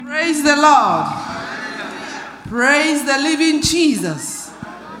Praise the Lord. Praise the living Jesus.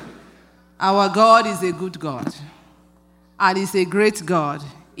 Our God is a good God. And He's a great God.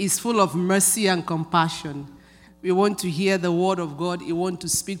 He's full of mercy and compassion. We want to hear the word of God. He wants to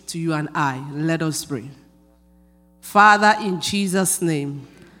speak to you and I. Let us pray. Father, in Jesus' name,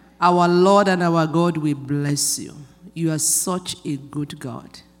 our Lord and our God, we bless you. You are such a good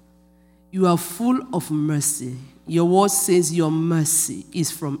God. You are full of mercy. Your word says your mercy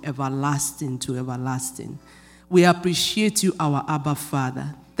is from everlasting to everlasting. We appreciate you, our Abba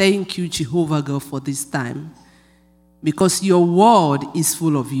Father. Thank you, Jehovah God, for this time. Because your word is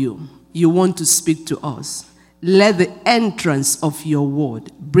full of you. You want to speak to us. Let the entrance of your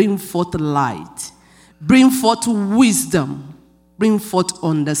word bring forth light. Bring forth wisdom. Bring forth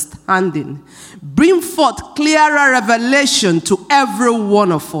understanding. Bring forth clearer revelation to every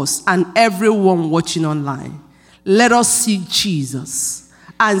one of us and everyone watching online. Let us see Jesus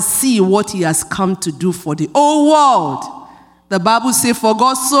and see what he has come to do for the whole world. The Bible says, for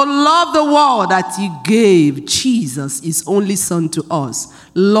God so loved the world that he gave Jesus, his only son, to us.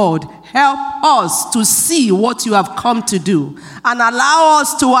 Lord, help us to see what you have come to do and allow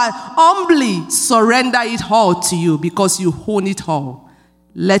us to humbly surrender it all to you because you own it all.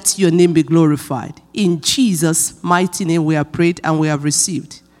 Let your name be glorified. In Jesus' mighty name we have prayed and we have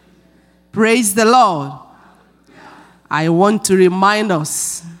received. Praise the Lord. I want to remind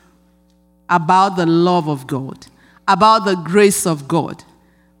us about the love of God, about the grace of God.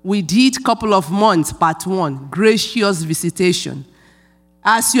 We did a couple of months, part 1, gracious visitation.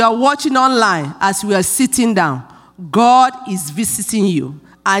 As you are watching online, as we are sitting down, God is visiting you,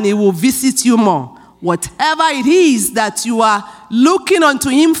 and he will visit you more. Whatever it is that you are looking unto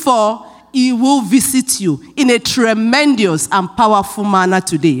him for, he will visit you in a tremendous and powerful manner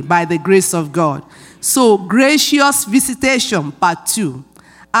today by the grace of God. So, gracious visitation, part 2.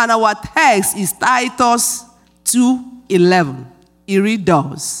 And our text is Titus 2:11. It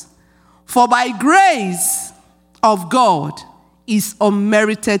reads, for by grace of God is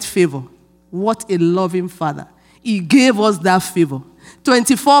unmerited favor. What a loving Father. He gave us that favor.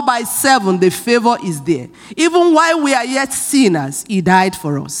 24/7, the favor is there. Even while we are yet sinners, he died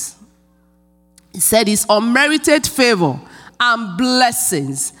for us. He said his unmerited favor and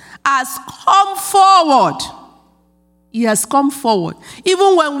blessings has come forward. He has come forward.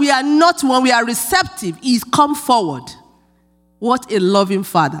 Even when we are receptive, he's come forward. What a loving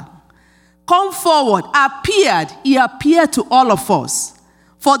Father. Come forward, he appeared to all of us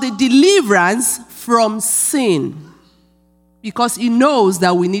for the deliverance from sin. Because he knows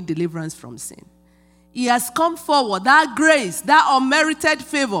that we need deliverance from sin. He has come forward. That grace, that unmerited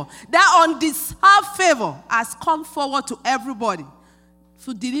favor, that undeserved favor has come forward to everybody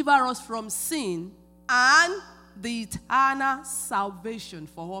to deliver us from sin and the eternal salvation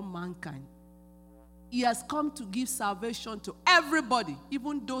for all mankind. He has come to give salvation to everybody,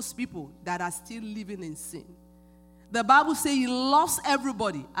 even those people that are still living in sin. The Bible says he loves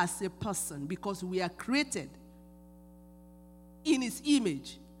everybody as a person because we are created in his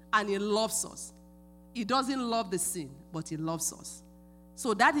image and he loves us. He doesn't love the sin, but he loves us.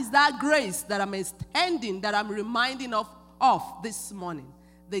 So that is that grace that I'm extending, that I'm reminding of this morning.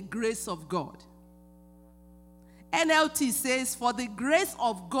 The grace of God. NLT says, for the grace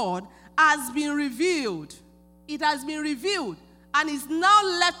of God has been revealed. It has been revealed and is now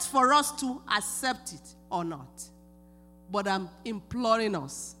left for us to accept it or not. But I'm imploring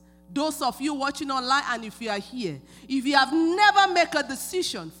us, those of you watching online and if you are here, if you have never made a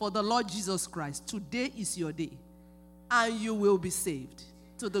decision for the Lord Jesus Christ, today is your day and you will be saved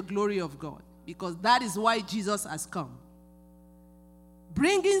to the glory of God, because that is why Jesus has come.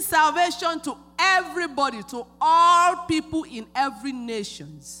 Bringing salvation to everybody, to all people in every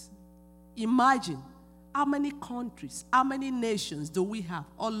nation. Imagine how many countries, how many nations do we have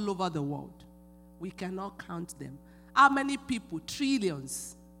all over the world? We cannot count them. How many people?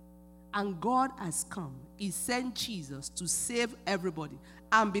 Trillions. And God has come. He sent Jesus to save everybody,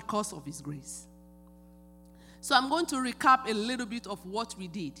 and because of his grace. So I'm going to recap a little bit of what we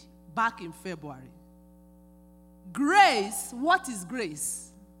did back in February. Grace, what is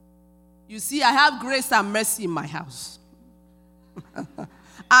grace? You see, I have grace and mercy in my house.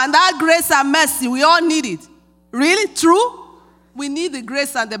 And that grace and mercy, we all need it. Really? True? We need the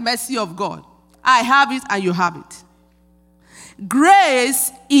grace and the mercy of God. I have it and you have it.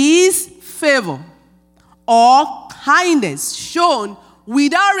 Grace is favor or kindness shown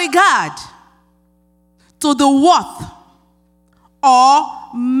without regard to the worth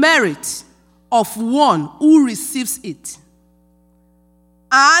or merit of one who receives it,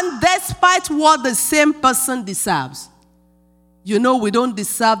 and despite what the same person deserves. You know, we don't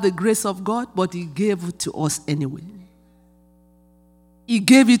deserve the grace of God, but He gave it to us anyway. He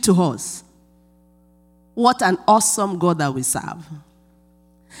gave it to us. What an awesome God that we serve.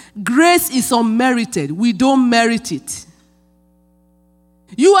 Grace is unmerited. We don't merit it.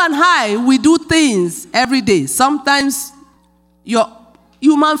 You and I, we do things every day. Sometimes your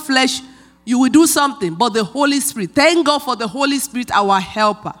human flesh, you will do something, but the Holy Spirit, thank God for the Holy Spirit, our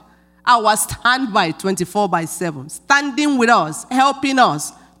helper, our standby 24/7, standing with us, helping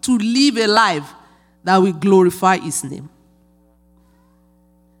us to live a life that will glorify His name.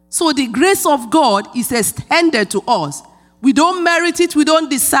 So the grace of God is extended to us. We don't merit it, we don't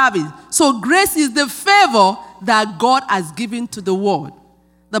deserve it. So grace is the favor that God has given to the world.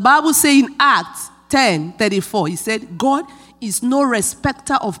 The Bible says in Acts 10:34, He said, God is no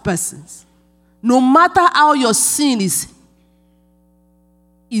respecter of persons. No matter how your sin is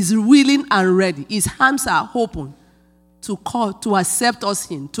willing and ready. His hands are open to call, to accept us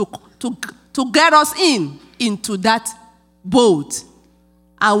in, to get us into that boat.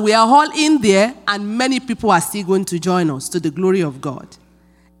 And we are all in there, and many people are still going to join us to the glory of God.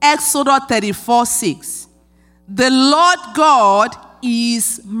 Exodus 34:6. The Lord God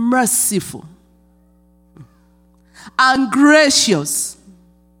is merciful and gracious,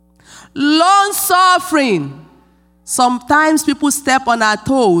 long-suffering. Sometimes people step on our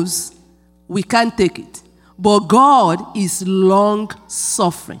toes, we can't take it. But God is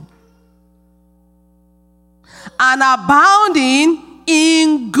long-suffering and abounding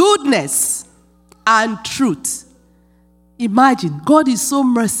in goodness and truth. Imagine, God is so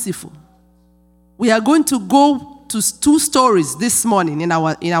merciful. We are going to go to 2 stories this morning in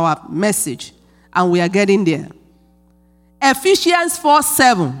our message, and we are getting there. Ephesians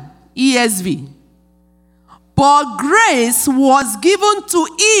 4:7, ESV. But grace was given to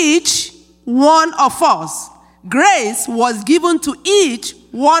each one of us. Grace was given to each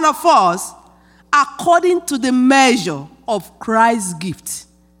one of us according to the measure of Christ's gift.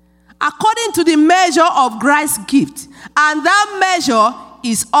 According to the measure of Christ's gift. And that measure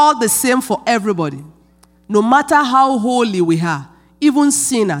is all the same for everybody. No matter how holy we are, even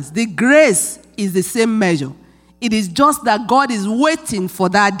sinners, the grace is the same measure. It is just that God is waiting for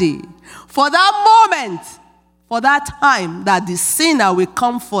that day, for that moment, for that time that the sinner will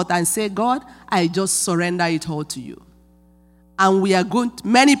come forth and say, God, I just surrender it all to you. And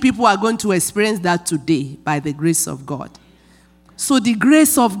many people are going to experience that today by the grace of God. So the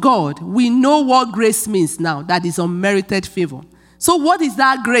grace of God, we know what grace means now, that is unmerited favor. So what is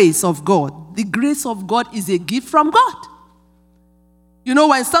that grace of God? The grace of God is a gift from God. You know,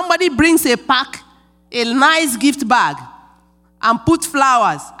 when somebody brings a nice gift bag, and put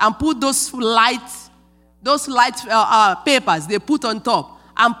flowers, and put those light papers they put on top,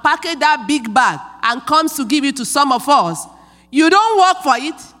 and package that big bag, and comes to give it to some of us, you don't work for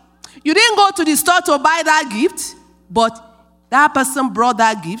it. You didn't go to the store to buy that gift, but that person brought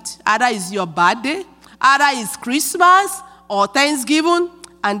that gift. Either it's your birthday, either it's Christmas or Thanksgiving,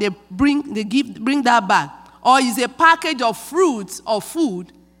 and they bring that bag. Or it's a package of fruits or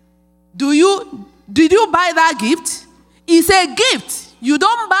food. Did you buy that gift? It's a gift. You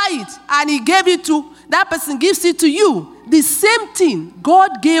don't buy it, and that person gives it to you. The same thing.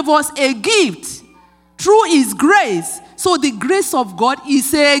 God gave us a gift through His grace. So the grace of God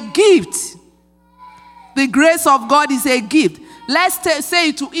is a gift. The grace of God is a gift. Let's say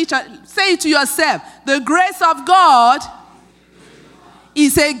it to yourself. The grace of God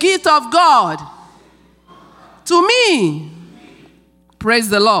is a gift of God to me. Praise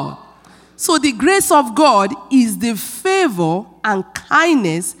the Lord. So the grace of God is the favor and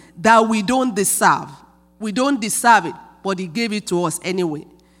kindness that we don't deserve. We don't deserve it, but He gave it to us anyway.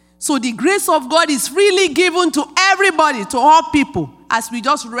 So the grace of God is freely given to everybody, to all people, as we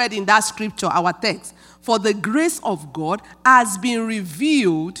just read in that scripture, our text. For the grace of God has been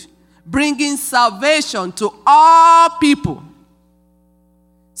revealed, bringing salvation to all people.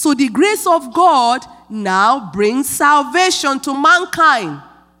 So the grace of God now brings salvation to mankind,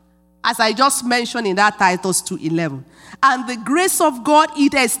 as I just mentioned in that Titus 2:11. And the grace of God,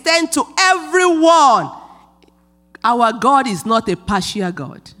 it extends to everyone. Our God is not a partial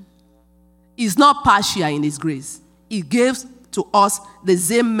God. He's not partial in His grace. He gives to us the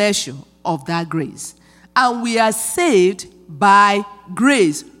same measure of that grace. And we are saved by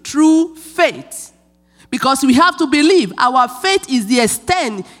grace through faith. Because we have to believe. Our faith is the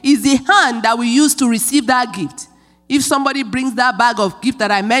extent, is the hand that we use to receive that gift. If somebody brings that bag of gift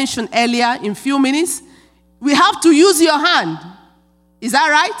that I mentioned earlier in a few minutes, we have to use your hand. Is that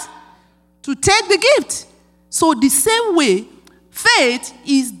right? To take the gift. So the same way, faith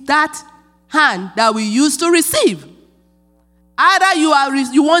is that hand that we use to receive. Either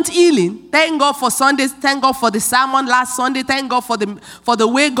you want healing, thank God for Sundays, thank God for the sermon last Sunday, thank God for the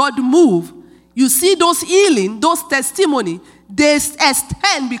way God moved. You see those healing, those testimony, they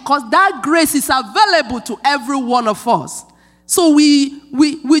extend because that grace is available to every one of us. So we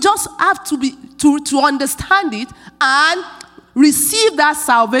just have to understand it and receive that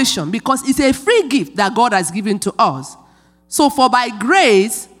salvation because it's a free gift that God has given to us. So for by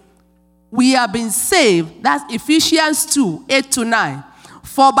grace, we have been saved. That's Ephesians 2, 8-9.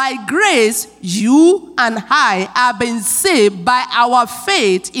 For by grace, you and I have been saved by our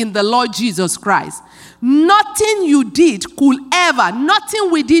faith in the Lord Jesus Christ. Nothing we did could ever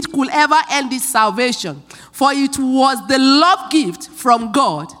end this salvation. For it was the love gift from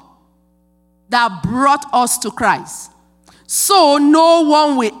God that brought us to Christ. So no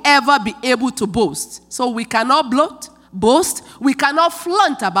one will ever be able to boast. So we cannot boast. We cannot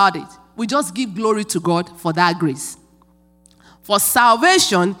flaunt about it. We just give glory to God for that grace. For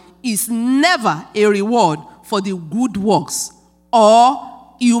salvation is never a reward for the good works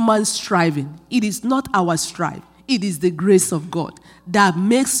or human striving. It is not our strive. It is the grace of God that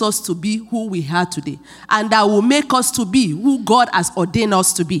makes us to be who we are today. And that will make us to be who God has ordained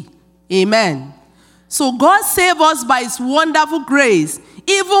us to be. Amen. So God saved us by his wonderful grace.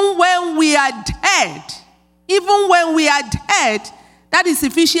 Even when we are dead. That is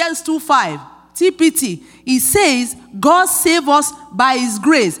Ephesians 2:5. TPT. It says, God saved us by his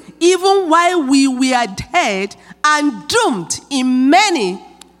grace, even while we were dead and doomed in many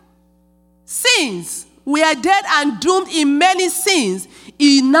sins. We are dead and doomed in many sins.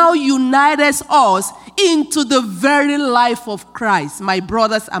 He now unites us into the very life of Christ, my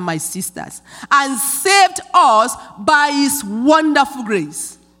brothers and my sisters, and saved us by his wonderful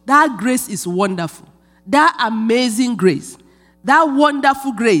grace. That grace is wonderful. That amazing grace. That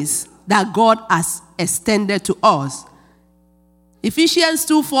wonderful grace that God has extended to us. Ephesians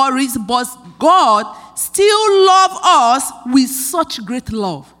 2:4 reads, but God still loves us with such great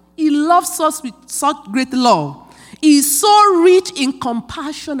love. He loves us with such great love. He is so rich in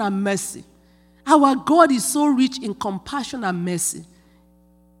compassion and mercy. Our God is so rich in compassion and mercy.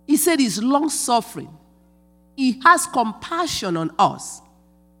 He said he's long-suffering. He has compassion on us.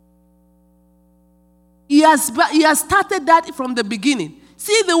 He has started that from the beginning.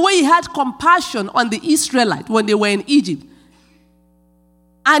 See the way he had compassion on the Israelites when they were in Egypt.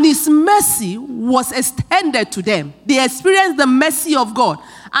 And his mercy was extended to them. They experienced the mercy of God.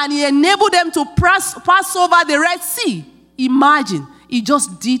 And he enabled them to pass over the Red Sea. Imagine, he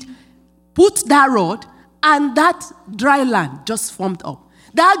just put that rod and that dry land just formed up.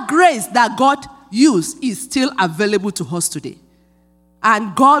 That grace that God used is still available to us today.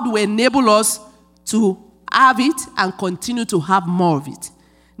 And God will enable us to have it and continue to have more of it.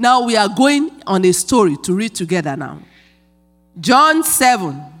 Now we are going on a story to read together now. John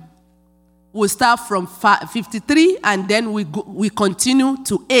 7. We'll start from 53 and then we continue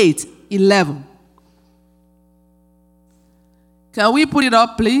to 8:11. Can we put it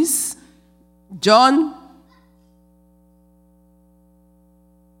up, please? John.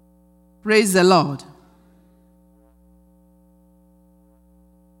 Praise the Lord.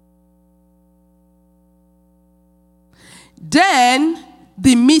 Then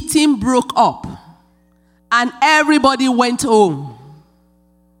the meeting broke up and everybody went home.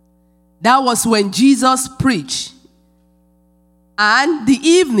 That was when Jesus preached. And the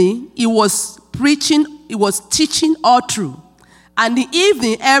evening, he was preaching, he was teaching all through. And the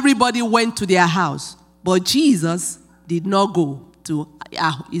evening, everybody went to their house. But Jesus did not go to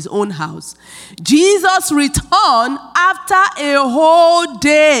his own house. Jesus returned after a whole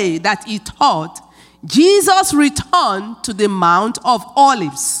day that he taught. Jesus returned to the Mount of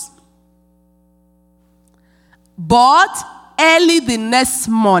Olives. But early the next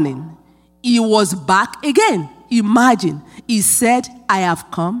morning, he was back again. Imagine, he said, I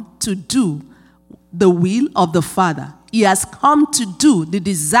have come to do the will of the Father. He has come to do the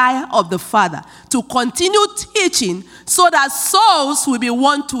desire of the Father, to continue teaching so that souls will be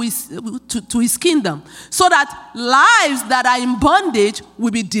won to his kingdom, so that lives that are in bondage will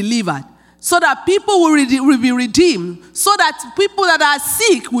be delivered, so that people will be redeemed, so that people that are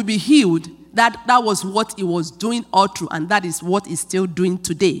sick will be healed. That was what he was doing all through, and that is what he's still doing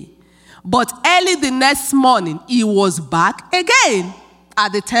today. But early the next morning, he was back again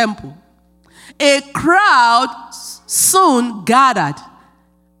at the temple. A crowd soon gathered,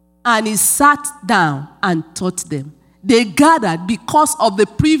 and he sat down and taught them. They gathered because of the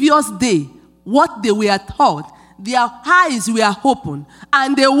previous day, what they were taught. Their eyes were open,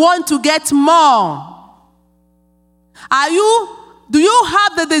 and they want to get more. Do you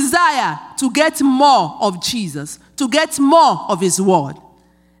have the desire to get more of Jesus? to get more of his word.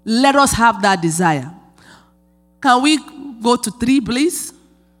 Let us have that desire. Can we go to 3, please?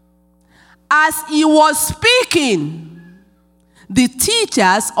 As he was speaking, the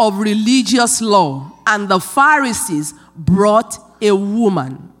teachers of religious law and the Pharisees brought a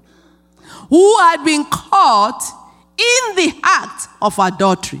woman who had been caught in the act of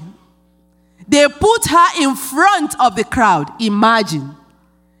adultery. They put her in front of the crowd. Imagine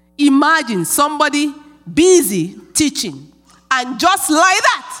somebody busy teaching, and just like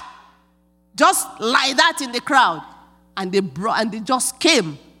that in the crowd, and they just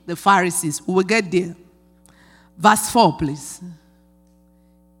came, the Pharisees. We will get there. Verse 4, please.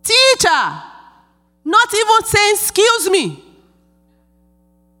 Teacher, not even saying, excuse me.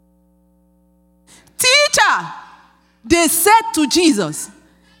 Teacher, they said to Jesus,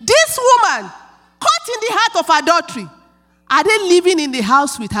 this woman caught in the act of adultery, are they living in the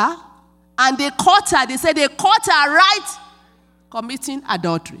house with her? And they caught her. They said they caught her right committing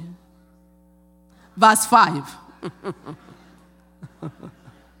adultery. Verse 5.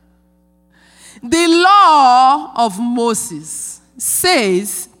 The law of Moses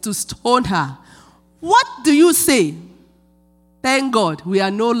says to stone her. What do you say? Thank God we are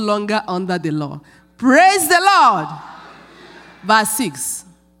no longer under the law. Praise the Lord. Verse 6.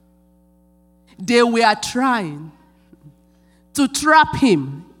 They were trying to trap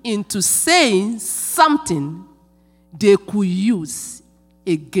him into saying something they could use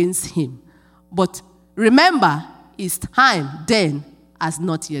against him. But remember, his time then has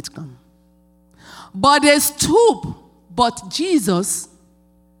not yet come. But they stoop, but Jesus,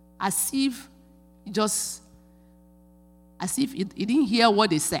 as if he didn't hear what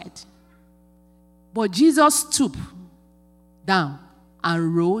they said. But Jesus stooped down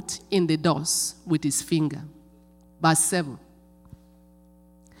and wrote in the dust with his finger. Verse 7.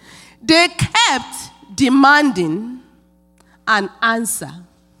 They kept demanding an answer.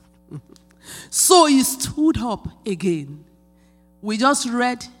 So he stood up again. We just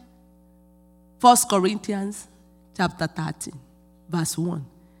read 1 Corinthians chapter 13, verse 1.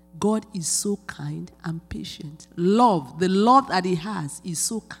 God is so kind and patient. The love that he has is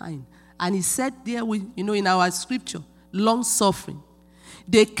so kind. And he said there, in our scripture, long suffering.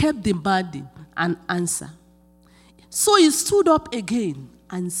 They kept demanding an answer. So he stood up again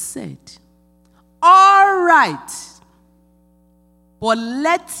and said, all right, but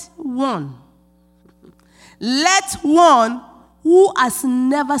let one who has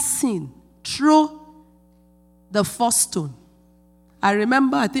never sinned throw the first stone. I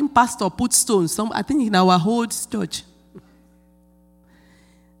remember, I think Pastor put stones, in our whole church.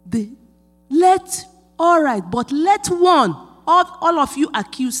 All right, but let one, all of you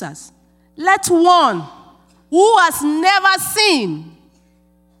accusers, let one who has never sinned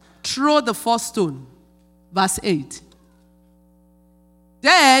throw the first stone. Verse 8.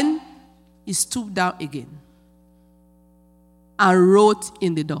 Then he stooped down again and wrote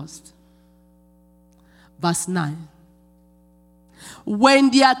in the dust. Verse 9. When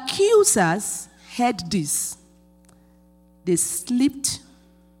the accusers heard this, they slipped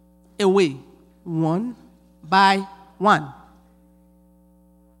away one by one,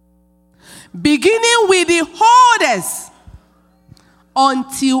 beginning with the oldest,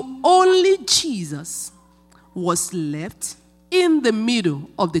 until only Jesus was left in the middle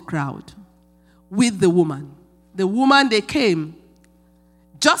of the crowd with the woman. The woman, they came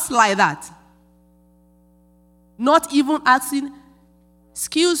just like that, not even asking,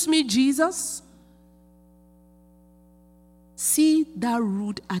 excuse me, Jesus. See that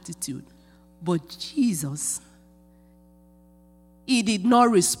rude attitude. But Jesus, he did not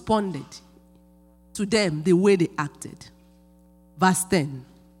respond to them the way they acted. Verse 10.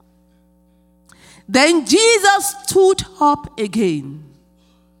 Then Jesus stood up again,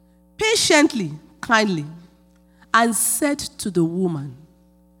 patiently, kindly, and said to the woman,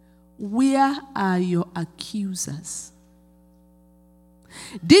 where are your accusers?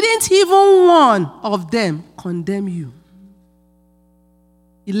 Didn't even one of them condemn you?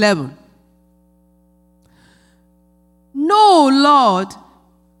 11. No, Lord.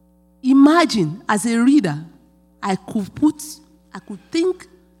 Imagine, as a reader, I could think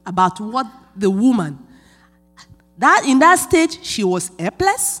about what the woman, that in that stage, she was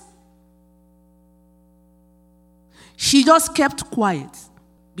helpless. She just kept quiet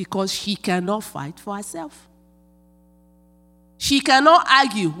because she cannot fight for herself. She cannot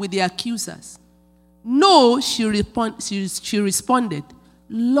argue with the accusers. No, she responded,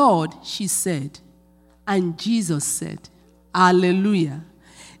 Lord, she said. And Jesus said, hallelujah.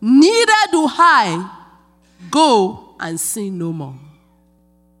 Neither do I go and sin no more.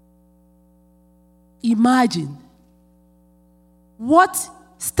 Imagine what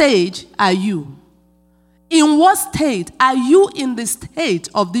stage are you? In what state are you in the state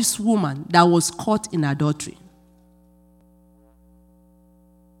of this woman that was caught in adultery?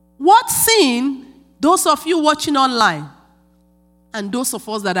 What sin, those of you watching online and those of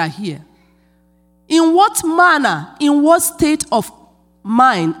us that are here, in what manner, in what state of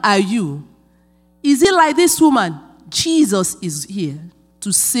mind are you? Is it like this woman? Jesus is here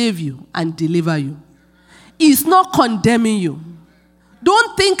to save you and deliver you. He's not condemning you.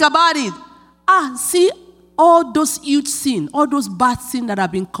 Don't think about it. See all those huge sins, all those bad sins that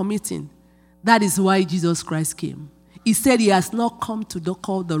I've been committing. That is why Jesus Christ came. He said he has not come to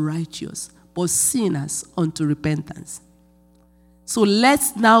call the righteous, but sinners unto repentance. So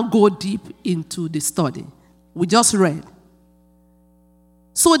let's now go deep into the study. We just read.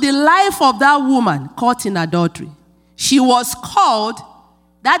 So the life of that woman caught in adultery, she was called,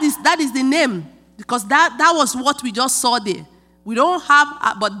 that is the name, because that was what we just saw there. We don't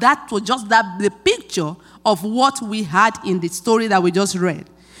have, but that was just the picture of what we had in the story that we just read.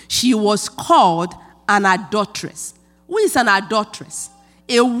 She was called an adulteress. Who is an adulteress?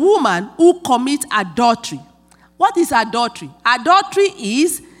 A woman who commits adultery. What is adultery? Adultery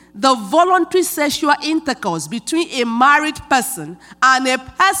is the voluntary sexual intercourse between a married person and a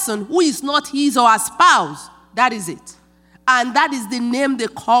person who is not his or her spouse. That is it. And that is the name they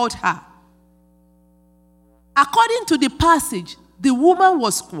called her. According to the passage, the woman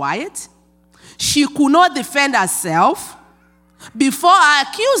was quiet. She could not defend herself before her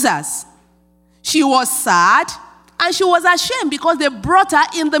accusers. She was sad and she was ashamed because they brought her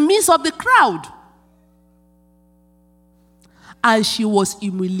in the midst of the crowd. And she was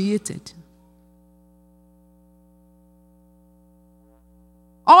humiliated.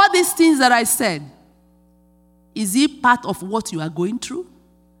 All these things that I said, is it part of what you are going through?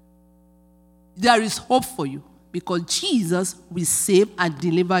 There is hope for you because Jesus will save and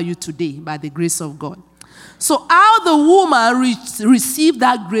deliver you today by the grace of God. So how the woman received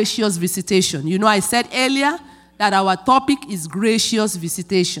that gracious visitation? You know, I said earlier that our topic is gracious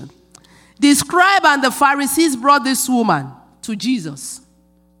visitation. The scribe and the Pharisees brought this woman to Jesus,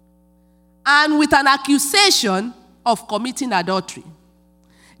 and with an accusation of committing adultery.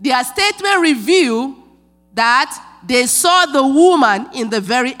 Their statement revealed that they saw the woman in the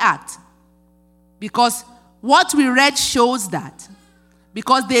very act, because what we read shows that.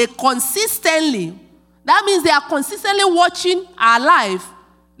 Because they consistently, that means they are consistently watching her life,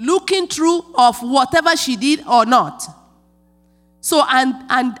 looking through of whatever she did or not. So,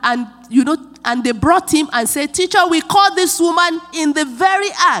 and they brought him and said, "Teacher, we caught this woman in the very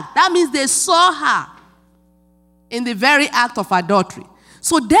act." That means they saw her in the very act of adultery.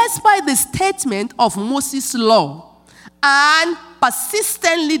 So despite the statement of Moses' law and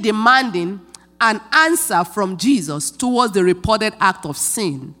persistently demanding an answer from Jesus towards the reported act of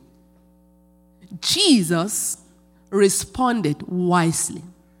sin, Jesus responded wisely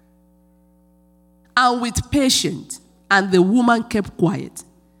and with patience, and the woman kept quiet.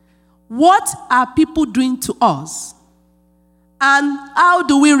 What are people doing to us? And how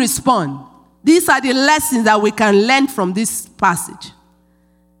do we respond? These are the lessons that we can learn from this passage.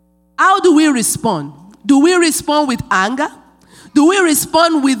 How do we respond? Do we respond with anger? Do we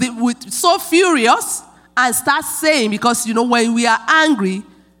respond with so furious and start saying, because you know when we are angry,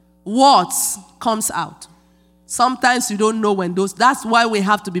 words comes out. Sometimes you don't know when those, that's why we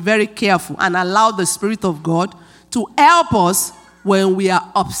have to be very careful and allow the Spirit of God to help us when we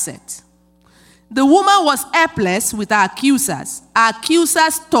are upset. The woman was helpless with her accusers. Her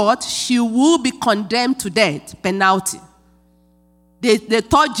accusers thought she would be condemned to death, penalty. They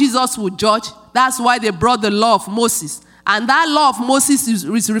thought Jesus would judge. That's why they brought the law of Moses. And that law of Moses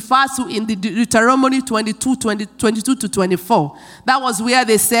is referred to in the Deuteronomy 22 to 24. That was where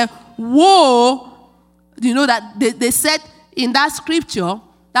they said, woe. You know that they said in that scripture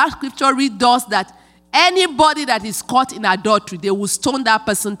reads us that anybody that is caught in adultery, they will stone that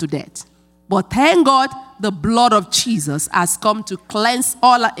person to death. But thank God, the blood of Jesus has come to cleanse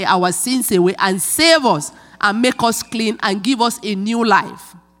all our sins away and save us and make us clean and give us a new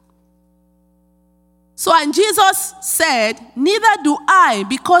life. So, and Jesus said, neither do I,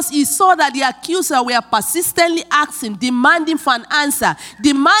 because he saw that the accuser were persistently asking, demanding for an answer,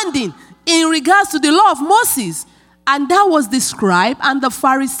 demanding in regards to the law of Moses. And that was the scribe and the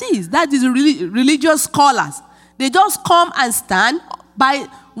Pharisees. That is religious scholars. They just come and stand by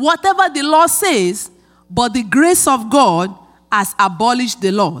whatever the law says, but the grace of God has abolished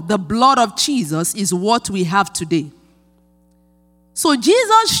the law. The blood of Jesus is what we have today. So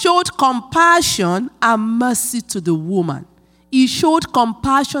Jesus showed compassion and mercy to the woman. He showed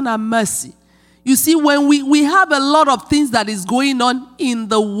compassion and mercy. You see, when we have a lot of things that is going on in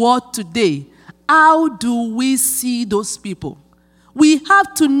the world today, how do we see those people? We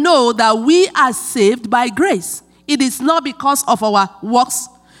have to know that we are saved by grace. It is not because of our works.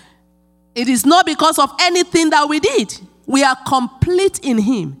 It is not because of anything that we did. We are complete in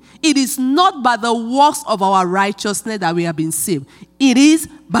him. It is not by the works of our righteousness that we have been saved. It is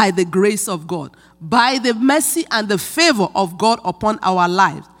by the grace of God, by the mercy and the favor of God upon our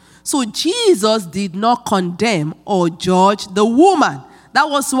lives. So Jesus did not condemn or judge the woman. That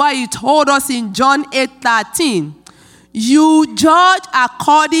was why he told us in John 8:13, do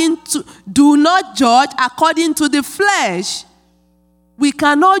not judge according to the flesh. We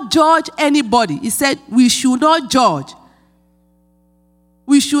cannot judge anybody. He said we should not judge.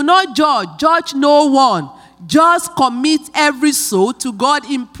 We should not judge no one. Just commit every soul to God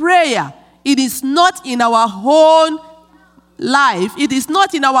in prayer. It is not in our own life. It is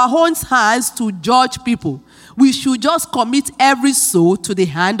not in our own hands to judge people. We should just commit every soul to the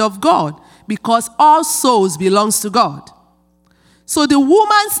hand of God, because all souls belongs to God. So the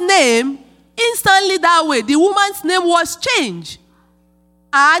woman's name, instantly that way, the woman's name was changed.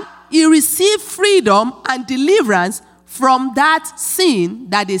 And he received freedom and deliverance from that sin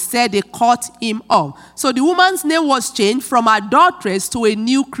that they said they caught him of. So the woman's name was changed from adulteress to a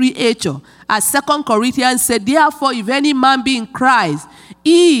new creature. As 2 Corinthians said, therefore, if any man be in Christ,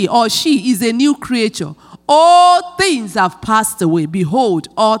 he or she is a new creature. All things have passed away. Behold,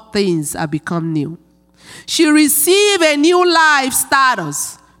 all things have become new. She received a new life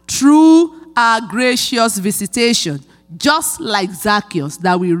status through our gracious visitation, just like Zacchaeus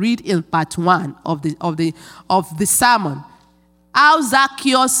that we read in part 1 of the sermon. How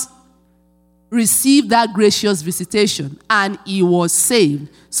Zacchaeus received that gracious visitation and he was saved.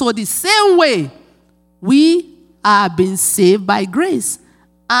 So the same way, we are being saved by grace.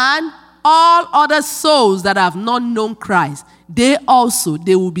 And all other souls that have not known Christ, they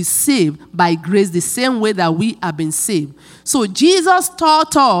will be saved by grace the same way that we have been saved. So Jesus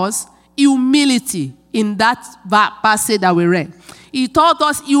taught us humility in that passage that we read. He taught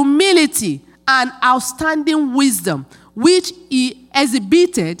us humility and outstanding wisdom, which he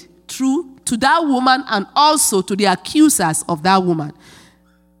exhibited to that woman and also to the accusers of that woman.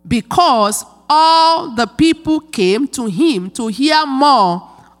 Because all the people came to him to hear more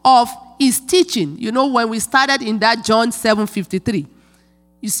of his teaching. You know, when we started in that John 7:53,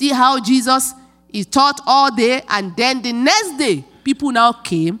 you see how Jesus, he taught all day, and then the next day, people now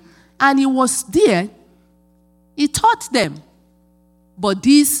came, and he was there. He taught them. But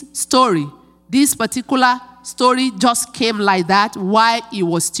this particular story just came like that while he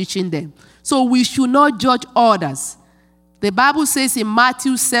was teaching them. So we should not judge others. The Bible says in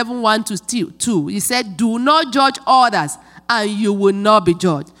Matthew 7:1-2, he said, do not judge others, and you will not be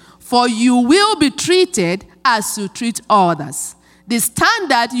judged. For you will be treated as you treat others. The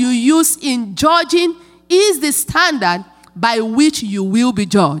standard you use in judging is the standard by which you will be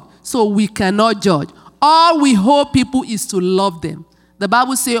judged. So we cannot judge. All we hold people is to love them. The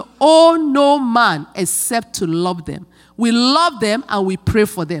Bible says, owe no man except to love them. We love them and we pray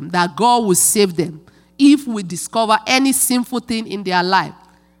for them that God will save them if we discover any sinful thing in their life.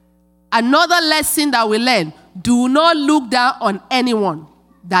 Another lesson that we learn, do not look down on anyone.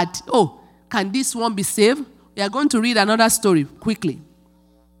 That, can this one be saved? We are going to read another story quickly.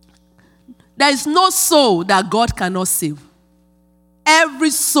 There is no soul that God cannot save.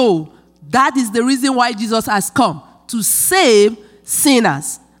 Every soul. That is the reason why Jesus has come, to save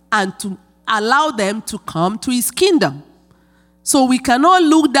sinners and to allow them to come to his kingdom. So we cannot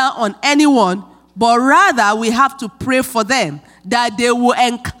look down on anyone, but rather we have to pray for them that they will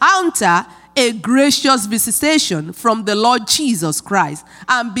encounter a gracious visitation from the Lord Jesus Christ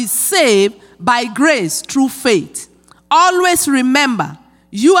and be saved by grace through faith. Always remember,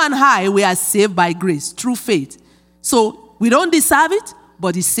 you and I, we are saved by grace through faith. So we don't deserve it,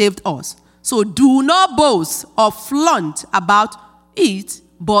 but he saved us. So do not boast or flaunt about it,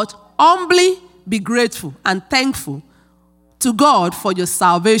 but humbly be grateful and thankful to God for your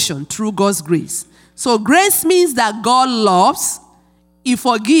salvation through God's grace. So grace means that God loves, he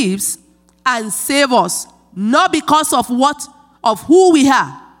forgives, and saves us, not because of who we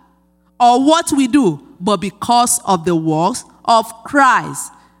are or what we do, but because of the works of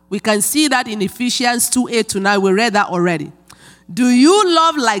Christ. We can see that in Ephesians 2:8-9. We read that already. Do you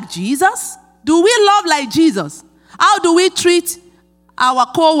love like Jesus? Do we love like Jesus? How do we treat our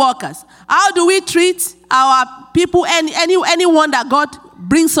co-workers? How do we treat our people, anyone that God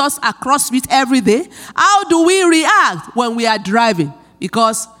brings us across with every day? How do we react when we are driving?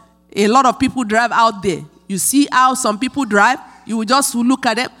 Because a lot of people drive out there. You see how some people drive, you will just look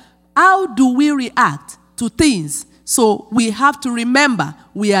at them. how do we react to things? So we have to remember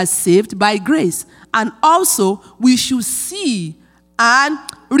we are saved by grace. And also we should see and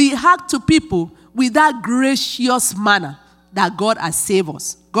react to people with that gracious manner that God has saved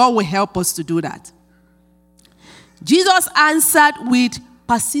us. God will help us to do that. Jesus answered with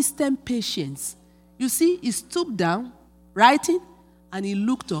persistent patience. You see, he stooped down, writing, and he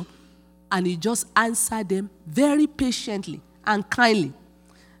looked up, and he just answered them very patiently and kindly,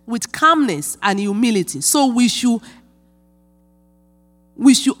 with calmness and humility. So we should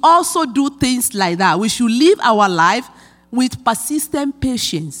also do things like that. We should live our life with persistent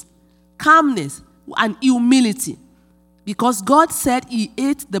patience, calmness, and humility. Because God said he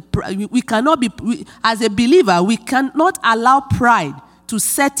ate the pride. As a believer, we cannot allow pride to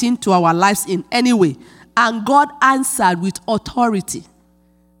set into our lives in any way. And God answered with authority.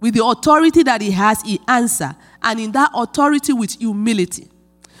 With the authority that he has, he answered. And in that authority with humility.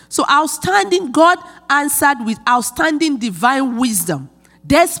 So God answered with outstanding divine wisdom.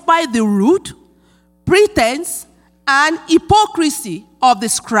 Despite the rude, pretense, and hypocrisy of the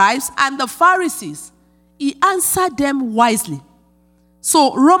scribes and the Pharisees, he answered them wisely.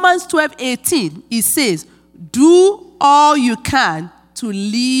 So Romans 12:18, it says, do all you can to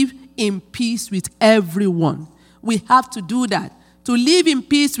live in peace with everyone. We have to do that, to live in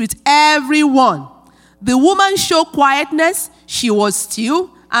peace with everyone. The woman showed quietness. She was still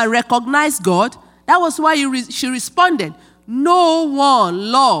and recognized God. That was why she responded, no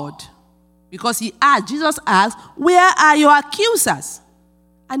one, Lord. Because Jesus asked, where are your accusers?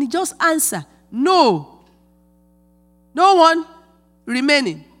 And he just answered, no one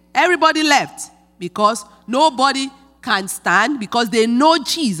remaining. Everybody left because nobody can stand, because they know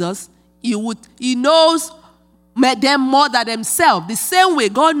Jesus. He knows them more than themselves. The same way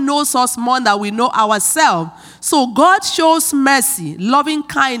God knows us more than we know ourselves. So God shows mercy, loving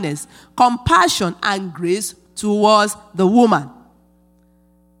kindness, compassion, and grace towards the woman.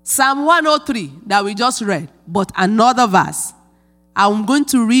 Psalm 103 that we just read, but another verse. I'm going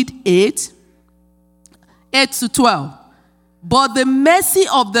to read 8 to 12. But the mercy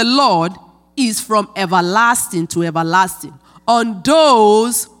of the Lord is from everlasting to everlasting on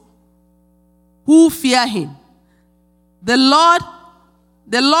those who fear him. The Lord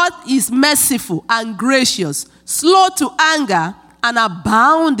is merciful and gracious, slow to anger, and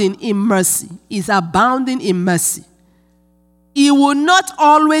abounding in mercy. Is abounding in mercy. He will not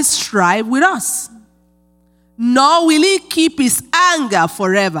always strive with us, nor will he keep his anger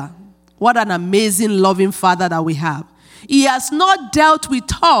forever. What an amazing, loving Father that we have. He has not dealt with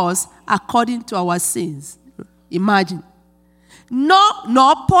us according to our sins. Imagine.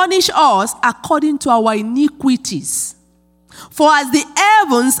 Nor punish us according to our iniquities. For as the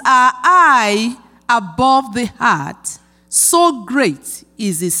heavens are high above the earth, so great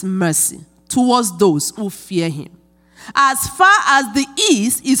is his mercy towards those who fear him. As far as the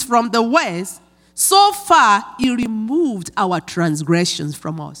east is from the west, so far he removed our transgressions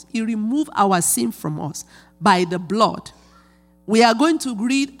from us. He removed our sin from us by the blood. We are going to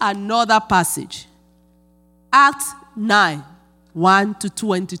read another passage. Acts 9, 1 to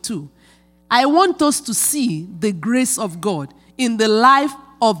 22. I want us to see the grace of God in the life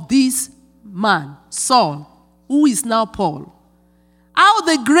of this man, Saul, who is now Paul. How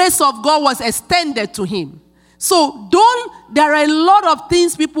the grace of God was extended to him. So there are a lot of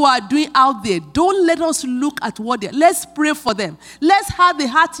things people are doing out there. Don't let us look at what they're. Let's pray for them. Let's have the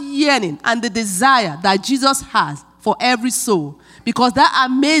heart yearning and the desire that Jesus has for every soul. Because that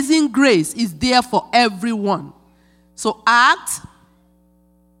amazing grace is there for everyone. So Acts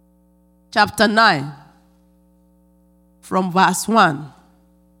chapter 9 from verse 1.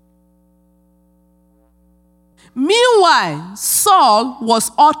 Meanwhile, Saul was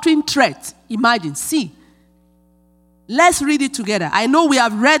uttering threats. Imagine, see. Let's read it together. I know we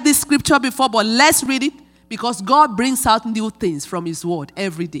have read this scripture before, but let's read it because God brings out new things from his word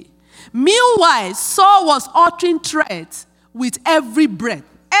every day. Meanwhile, Saul was uttering threats with every breath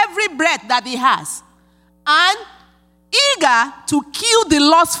that he has, and eager to kill the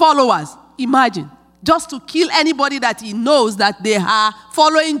lost followers. Imagine, just to kill anybody that he knows that they are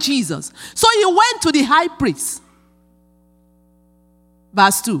following Jesus. So he went to the high priest.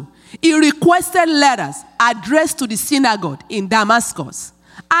 Verse 2. He requested letters addressed to the synagogue in Damascus,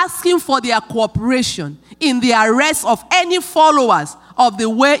 asking for their cooperation in the arrest of any followers of the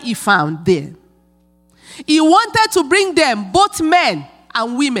way he found there. He wanted to bring them, both men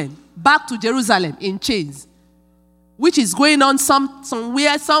and women, back to Jerusalem in chains, which is going on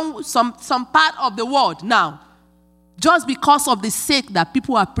somewhere, some part of the world now. Just because of the sake that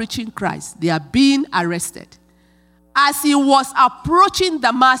people are preaching Christ, they are being arrested. as he was approaching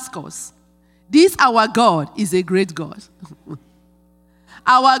Damascus, this our God is a great God.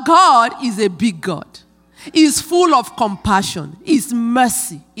 Our God is a big God. He is full of compassion. His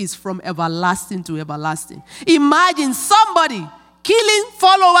mercy is from everlasting to everlasting. Imagine somebody killing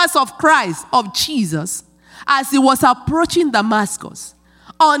followers of Christ, of Jesus, as he was approaching Damascus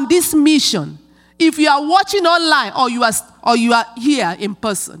on this mission. If you are watching online or you are here in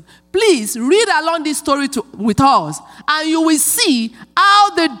person, please read along this story with us, and you will see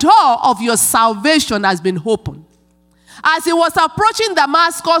how the door of your salvation has been opened. As he was approaching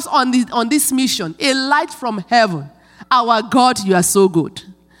Damascus on this mission, a light from heaven, our God, you are so good,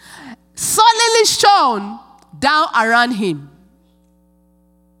 suddenly shone down around him.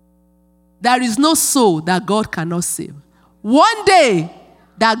 There is no soul that God cannot save. One day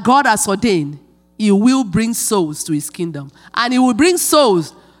that God has ordained, he will bring souls to his kingdom. And he will bring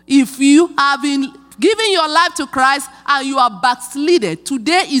souls if you have been giving your life to Christ and you are backslided.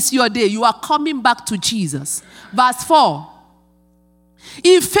 Today is your day. You are coming back to Jesus. Verse 4.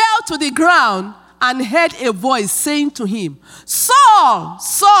 He fell to the ground and heard a voice saying to him, Saul,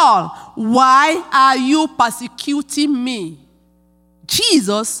 Saul, why are you persecuting me?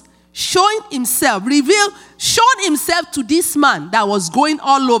 Jesus showing himself to this man that was going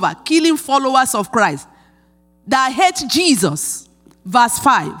all over, killing followers of Christ, that hate Jesus. Verse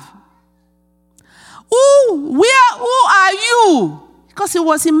 5. Who are you? Because he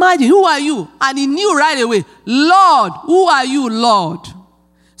was imagining, who are you? And he knew right away, Lord, who are you, Lord?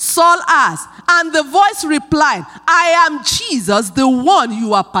 Saul asked, and the voice replied, I am Jesus, the one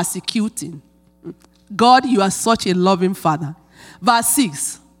you are persecuting. God, you are such a loving Father. Verse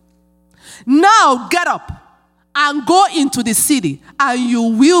 6. Now get up and go into the city, and you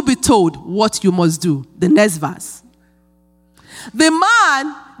will be told what you must do. The next verse.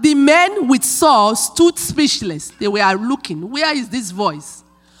 The men with Saul stood speechless. They were looking. Where is this voice?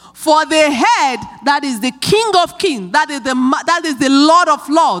 For they heard that is the King of Kings, that is the Lord of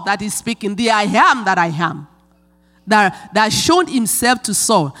Lords that is speaking. The I am that I am. That shown himself to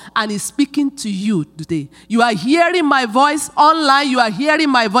Saul and is speaking to you today. You are hearing my voice online. You are hearing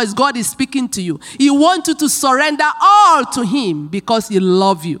my voice. God is speaking to you. He wants you to surrender all to him because he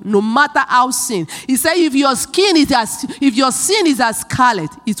loves you, no matter how sin. He said, if your sin is as scarlet,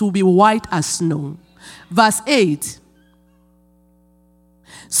 it will be white as snow. Verse 8.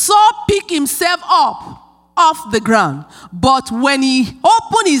 Saul picked himself up off the ground, but when he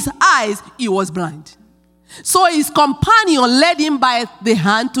opened his eyes, he was blind. So his companion led him by the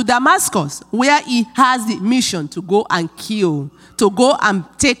hand to Damascus, where he has the mission to go and kill, to go and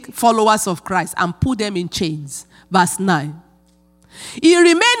take followers of Christ and put them in chains. Verse 9. He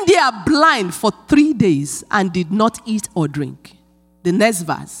remained there blind for 3 days and did not eat or drink. The next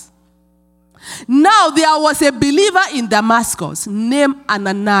verse. Now there was a believer in Damascus named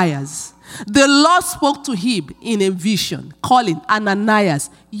Ananias. The Lord spoke to him in a vision, calling Ananias.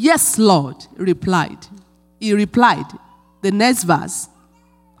 Yes, Lord, He replied, the next verse.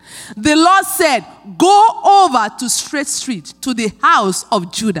 The Lord said, go over to Straight Street to the house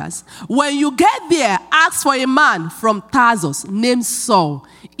of Judas. When you get there, ask for a man from Tarsus named Saul.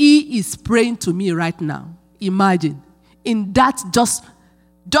 He is praying to me right now. Imagine, in that, just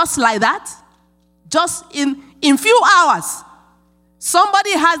like that, just in few hours,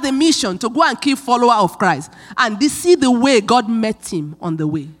 somebody has the mission to go and kill follower of Christ. And this is the way God met him on the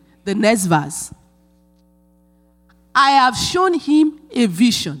way. The next verse. I have shown him a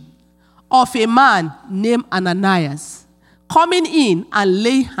vision of a man named Ananias coming in and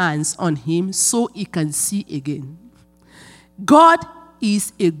lay hands on him so he can see again. God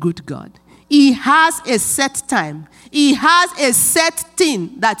is a good God. He has a set time. He has a set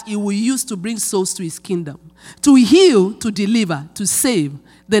thing that he will use to bring souls to his kingdom, to heal, to deliver, to save.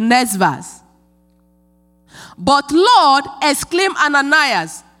 The next verse. But Lord, exclaimed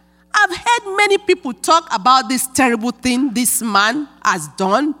Ananias, I've heard many people talk about this terrible thing this man has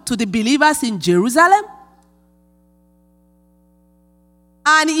done to the believers in Jerusalem.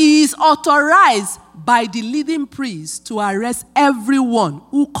 And he is authorized by the leading priest to arrest everyone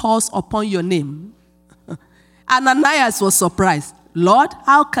who calls upon your name. Ananias was surprised. Lord,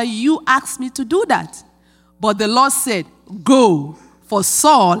 how can you ask me to do that? But the Lord said, go, for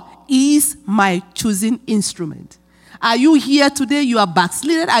Saul is my choosing instrument. Are you here today? You are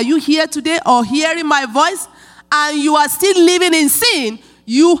backslidden. Are you here today or hearing my voice and you are still living in sin?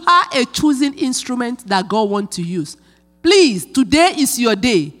 You are a choosing instrument that God wants to use. Please, today is your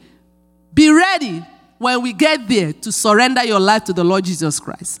day. Be ready when we get there to surrender your life to the Lord Jesus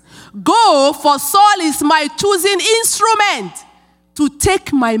Christ. Go, for Saul is my choosing instrument to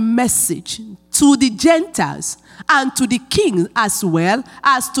take my message to the Gentiles and to the king as well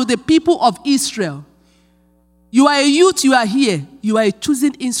as to the people of Israel. You are a youth, you are here. You are a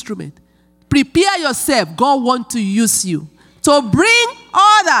chosen instrument. Prepare yourself. God wants to use you to bring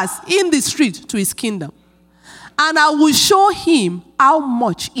others in the street to his kingdom. And I will show him how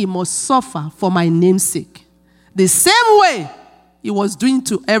much he must suffer for my name's sake. The same way he was doing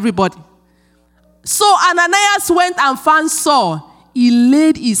to everybody. So Ananias went and found Saul. He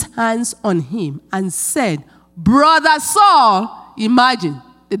laid his hands on him and said, Brother Saul, imagine,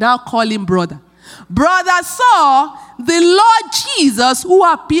 they now call him brother. Brother Saul, the Lord Jesus who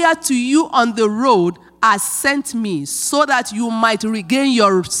appeared to you on the road has sent me so that you might regain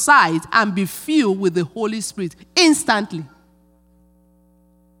your sight and be filled with the Holy Spirit. Instantly.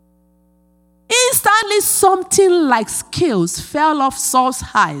 Instantly, something like scales fell off Saul's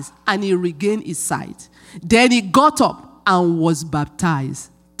eyes and he regained his sight. Then he got up and was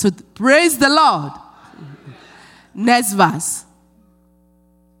baptized. Praise the Lord. Next verse.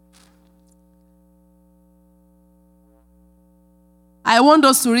 I want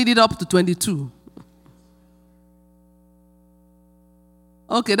us to read it up to 22.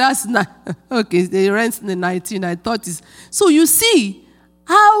 Okay, that's not, okay, they rent the 19. I thought it's, so you see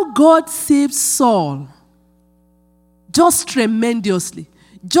how God saved Saul just tremendously,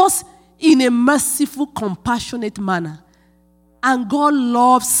 just in a merciful, compassionate manner. And God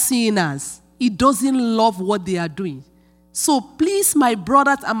loves sinners. He doesn't love what they are doing. So please, my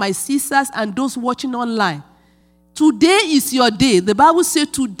brothers and my sisters and those watching online, today is your day. The Bible says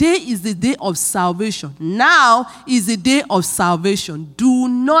today is the day of salvation. Now is the day of salvation. Do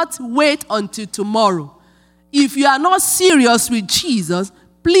not wait until tomorrow. If you are not serious with Jesus,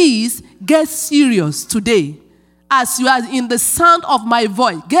 please get serious today. As you are in the sound of my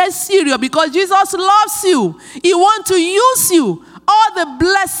voice, get serious because Jesus loves you. He wants to use you. All the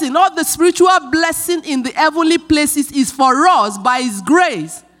blessing, all the spiritual blessing in the heavenly places is for us by his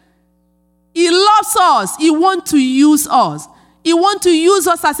grace. He loves us. He wants to use us. He wants to use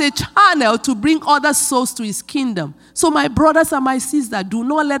us as a channel to bring other souls to his kingdom. So my brothers and my sisters, do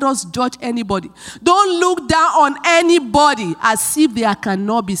not let us judge anybody. Don't look down on anybody as if they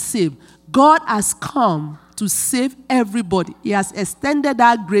cannot be saved. God has come to save everybody. He has extended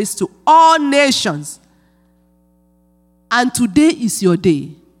that grace to all nations. And today is your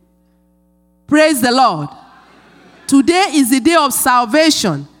day. Praise the Lord. Today is the day of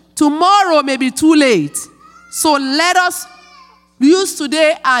salvation. Tomorrow may be too late. So let us use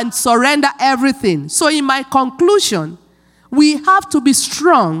today and surrender everything. So in my conclusion, we have to be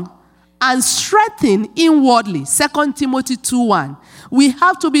strong and strengthened inwardly. 2 Timothy 2:1. We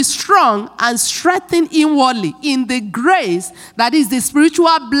have to be strong and strengthened inwardly in the grace that is the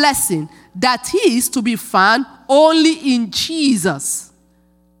spiritual blessing that is to be found only in Jesus.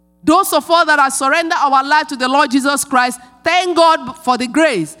 Those of us that have surrendered our life to the Lord Jesus Christ, thank God for the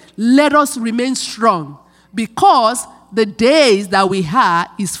grace. Let us remain strong because the days that we have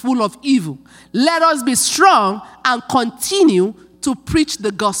is full of evil. Let us be strong and continue to preach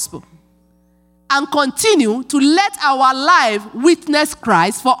the gospel. And continue to let our life witness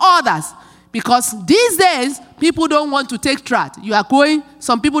Christ for others. Because these days, people don't want to take tract. You are going,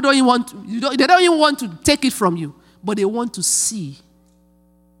 some people don't even want to, they don't even want to take it from you. But they want to see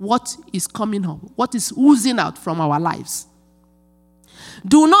what is coming up, what is oozing out from our lives.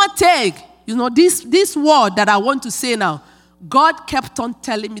 Do not take, this word that I want to say now. God kept on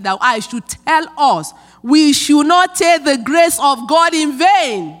telling me that I should tell us, we should not take the grace of God in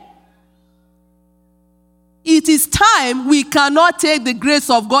vain. It is time we cannot take the grace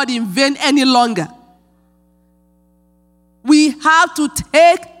of God in vain any longer. We have to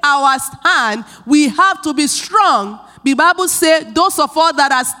take our stand. We have to be strong. The Bible says, those of us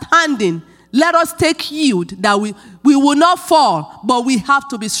that are standing, let us take heed that we will not fall, but we have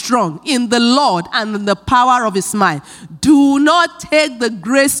to be strong in the Lord and in the power of his might. Do not take the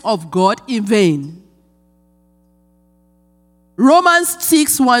grace of God in vain. Romans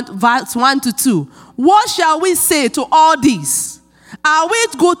 6:1, verse 1-2. What shall we say to all this? Are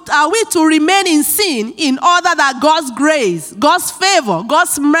we to remain in sin in order that God's grace, God's favor,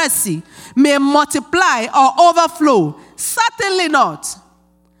 God's mercy may multiply or overflow? Certainly not.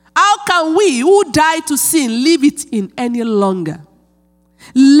 How can we who died to sin leave it in any longer?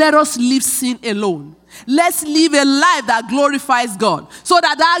 Let us leave sin alone. Let's live a life that glorifies God so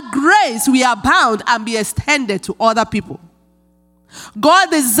that grace will abound and be extended to other people. God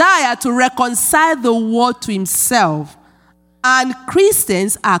desires to reconcile the world to himself, and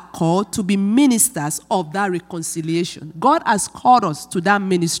Christians are called to be ministers of that reconciliation. God has called us to that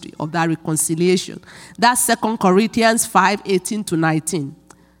ministry of that reconciliation. That's 2 Corinthians 5:18-19.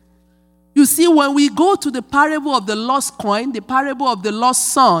 You see, when we go to the parable of the lost coin, the parable of the lost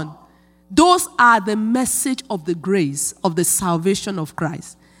son, those are the message of the grace, of the salvation of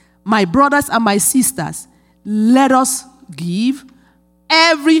Christ. My brothers and my sisters, let us give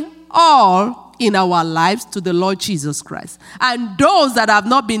all in our lives to the Lord Jesus Christ. And those that have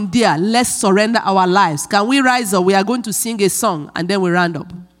not been there, let's surrender our lives. Can we rise up? We are going to sing a song and then we round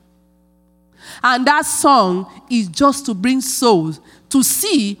up. And that song is just to bring souls to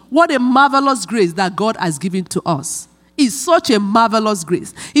see what a marvelous grace that God has given to us. It's such a marvelous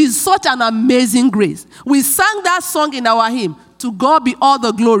grace. It's such an amazing grace. We sang that song in our hymn, "To God be all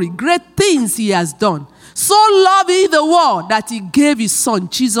the glory, great things he has done. So loved he the world that he gave his son,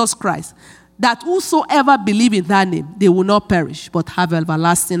 Jesus Christ, that whosoever believe in that name, they will not perish, but have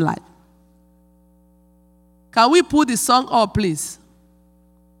everlasting life." Can we put the song up, please?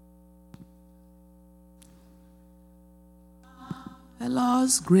 The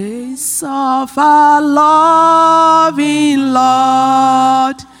lost grace of our loving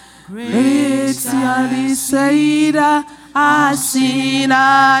Lord, great and the Savior, our sin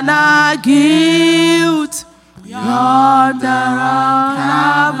and our guilt. Yonder on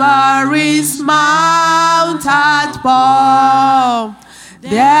Calvary's mount at Paul,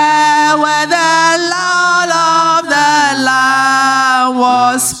 there where the blood of the Lamb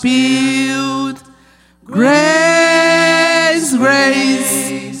was spilled. Grace,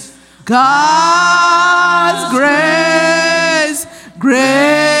 grace, God's grace,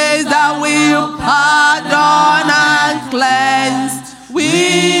 grace that will pardon and cleanse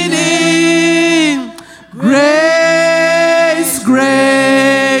within. Grace,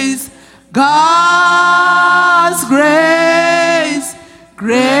 grace, God's grace,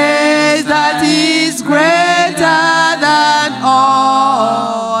 grace that is greater than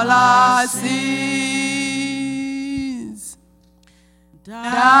all our sins.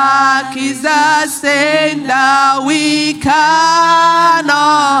 Dark is the stain that we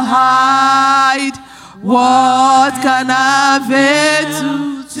cannot hide. What can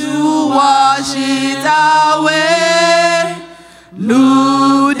avail to wash it away?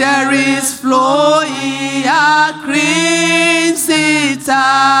 Look, there is flowing a crimson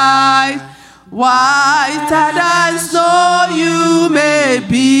tide, whiter than snow you may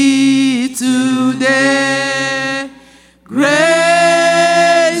be today.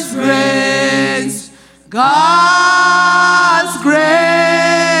 Grace, grace, God's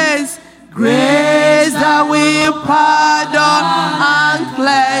grace, grace that will pardon and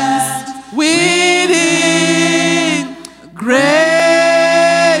cleanse within.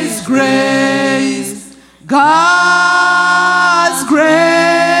 Grace, grace, God's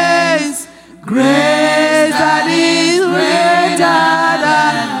grace, grace that is greater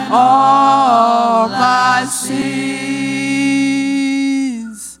than all my sins.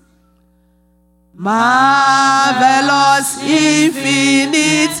 Marvelous,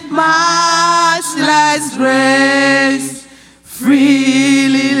 infinite, matchless grace,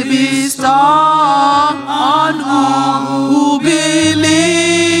 freely bestowed on all who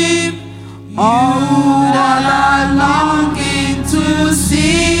believe. All who are longing to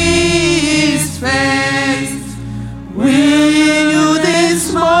see his face, will you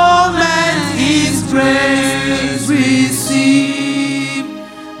this moment his grace receive?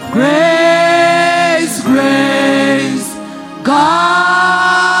 Grace, grace,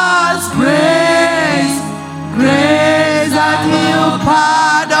 God's grace, grace that will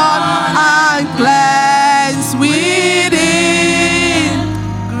pardon and cleanse within.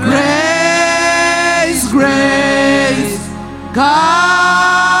 Grace, grace,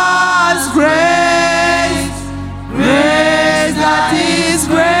 God's grace, grace that is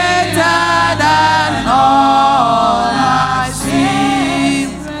greater than all my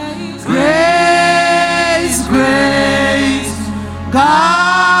sins. Grace, grace,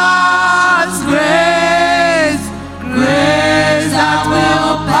 God's grace, grace that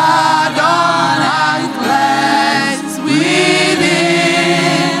will pardon and cleanse within.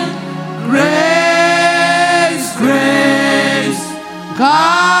 Grace, grace,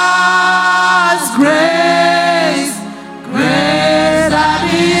 God's grace, grace that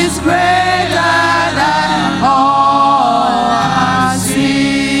is greater than all our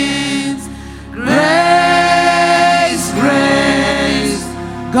sins. Grace, grace,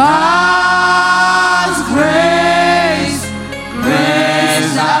 God's grace,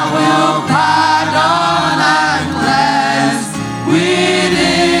 grace that will pardon and cleanse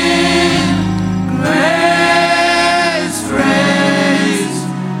within. Grace, grace,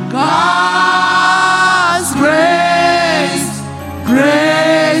 God's grace,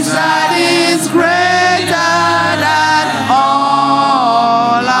 grace that is greater than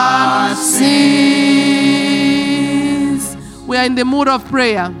all our sins. are in the mood of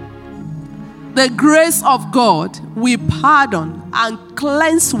prayer. The grace of God will pardon and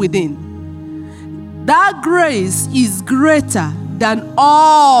cleanse within. That grace is greater than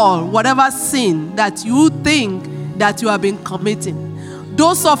all whatever sin that you think that you have been committing.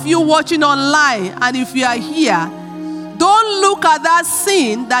 Those of you watching online, and if you are here, don't look at that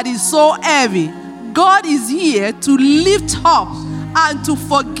sin that is so heavy. God is here to lift up and to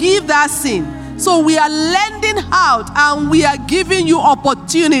forgive that sin. So we are lending out and we are giving you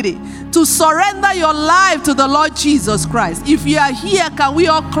opportunity to surrender your life to the Lord Jesus Christ. If you are here, can we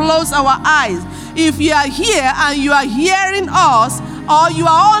all close our eyes? If you are here and you are hearing us, or you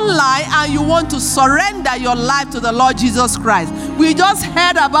are online and you want to surrender your life to the Lord Jesus Christ, we just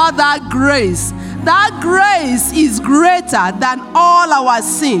heard about that grace. That grace is greater than all our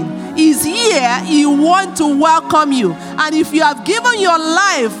sin. He's here. He wants to welcome you. And if you have given your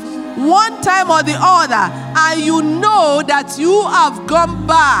life one time or the other, and you know that you have gone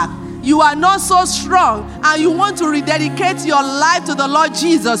back, you are not so strong, and you want to rededicate your life to the Lord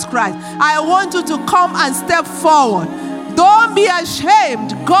Jesus Christ, I want you to come and step forward. Don't be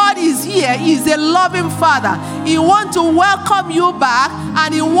ashamed. God is here. He's a loving Father. He wants to welcome you back,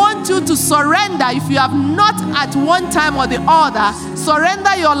 and He wants you to surrender. If you have not at one time or the other,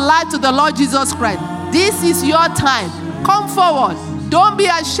 surrender your life to the Lord Jesus Christ. This is your time. Come forward. Don't be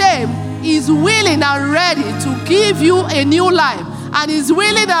ashamed. He's willing and ready to give you a new life, and He's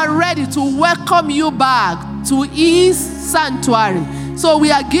willing and ready to welcome you back to His sanctuary. So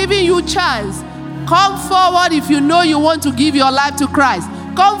we are giving you chance. Come forward if you know you want to give your life to Christ.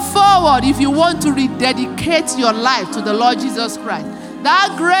 Come forward if you want to rededicate your life to the Lord Jesus Christ.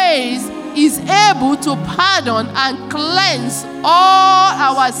 That grace is able to pardon and cleanse all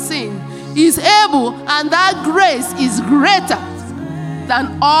our sin. Is able, and that grace is greater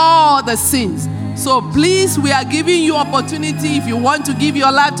than all the sins. So please, we are giving you opportunity if you want to give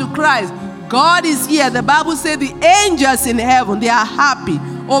your life to Christ. God is here. The Bible says the angels in heaven, they are happy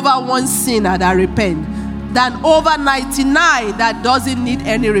over one sinner that repent than over 99 that doesn't need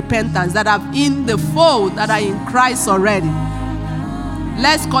any repentance, that are in the fold, that are in Christ already.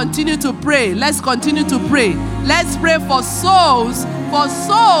 Let's continue to pray. Let's continue to pray. Let's pray for souls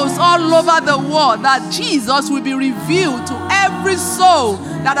all over the world, that Jesus will be revealed to every soul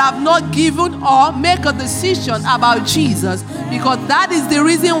that have not given or make a decision about Jesus, because that is the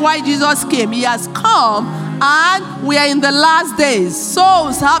reason why Jesus came. He has come, and we are in the last days.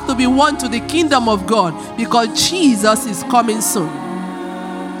 Souls have to be won to the kingdom of God, because Jesus is coming soon.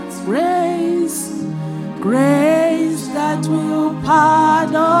 Grace that will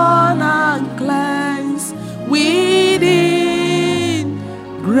pardon and cleanse within.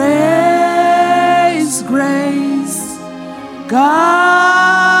 Grace,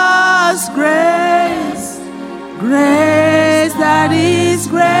 God's grace that is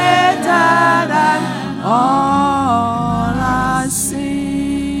greater than all our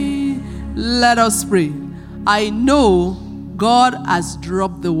sin. Let us pray. I know God has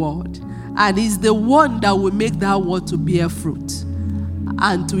dropped the word, and He's the one that will make that word to bear fruit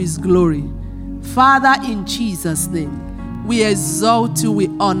and to His glory. Father, in Jesus' name, we exalt you, we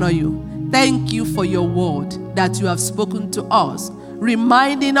honor you. Thank you for your word that you have spoken to us,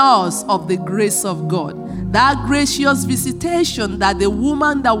 reminding us of the grace of God. That gracious visitation that the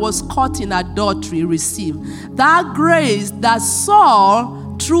woman that was caught in adultery received. That grace that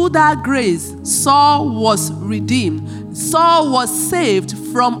Saul, through that grace, Saul was redeemed. Saul was saved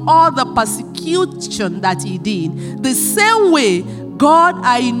from all the persecution that he did. The same way, God,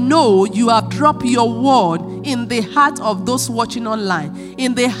 I know you have dropped your word in the heart of those watching online,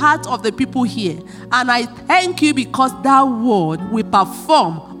 in the heart of the people here. And I thank you because that word will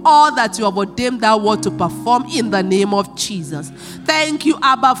perform all that you have ordained that word to perform in the name of Jesus. Thank you,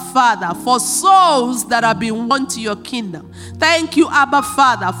 Abba Father, for souls that have been won to your kingdom. Thank you, Abba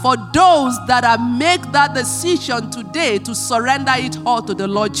Father, for those that have made that decision today to surrender it all to the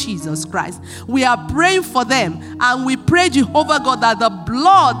Lord Jesus Christ. We are praying for them, and we pray, Jehovah God, that the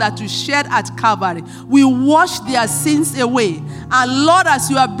blood that you shed at Calvary will wash their sins away. And Lord,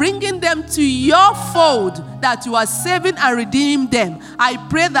 as you are bringing them to your fold, that you are saving and redeeming them, I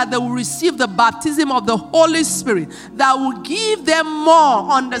pray that they will receive the baptism of the Holy Spirit, that will give them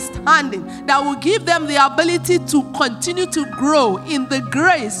more understanding, that will give them the ability to continue to grow in the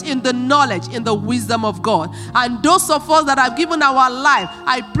grace, in the knowledge, in the wisdom of God. And those of us that have given our life,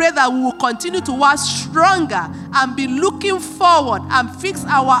 I pray that we will continue to work stronger and be looking forward and fix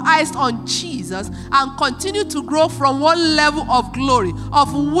our eyes on Jesus and continue to grow from one level of glory,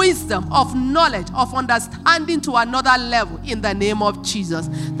 of wisdom, of knowledge, of understanding to another level in the name of Jesus.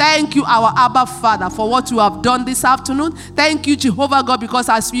 Thank you, our Abba Father, for what you have done this afternoon. Thank you, Jehovah God, because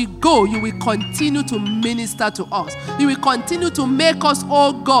as we go, you will continue to minister to us. You will continue to make us,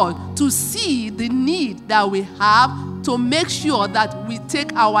 oh God, to see the need that we have, to make sure that we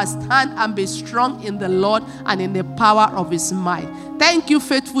take our stand and be strong in the Lord and in the power of his might. Thank you,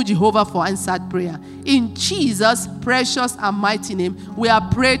 faithful Jehovah, for answered prayer. In Jesus' precious and mighty name, we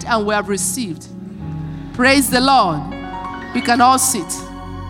have prayed and we have received. Praise the Lord. We can all sit.